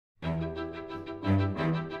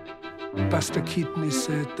Buster Keaton is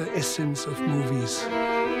the essence of movies. A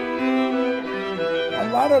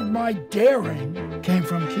lot of my daring came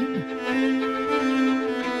from Keaton.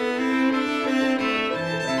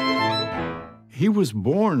 He was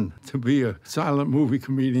born to be a silent movie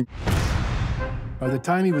comedian. By the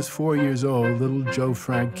time he was 4 years old, little Joe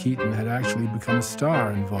Frank Keaton had actually become a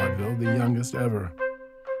star in vaudeville, the youngest ever.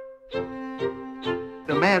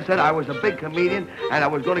 The man said I was a big comedian and I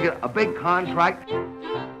was going to get a big contract.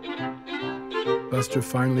 Buster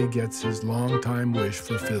finally gets his long-time wish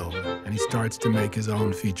fulfilled, and he starts to make his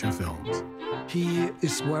own feature films. He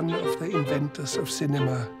is one of the inventors of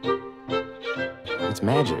cinema. It's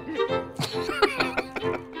magic.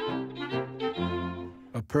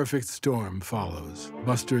 A perfect storm follows.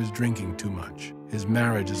 Buster is drinking too much. His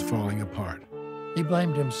marriage is falling apart. He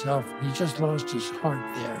blamed himself. He just lost his heart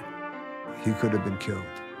there. He could have been killed.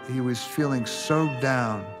 He was feeling so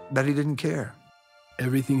down that he didn't care.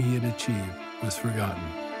 Everything he had achieved was forgotten.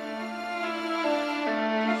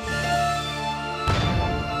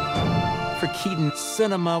 For Keaton,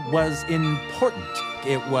 cinema was important.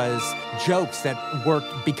 It was jokes that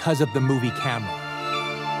worked because of the movie camera.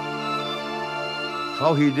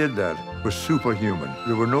 How he did that was superhuman.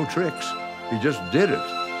 There were no tricks. He just did it.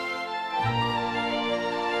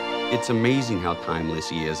 It's amazing how timeless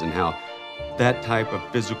he is and how that type of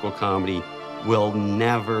physical comedy will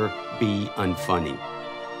never be unfunny.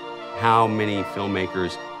 How many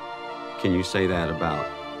filmmakers can you say that about?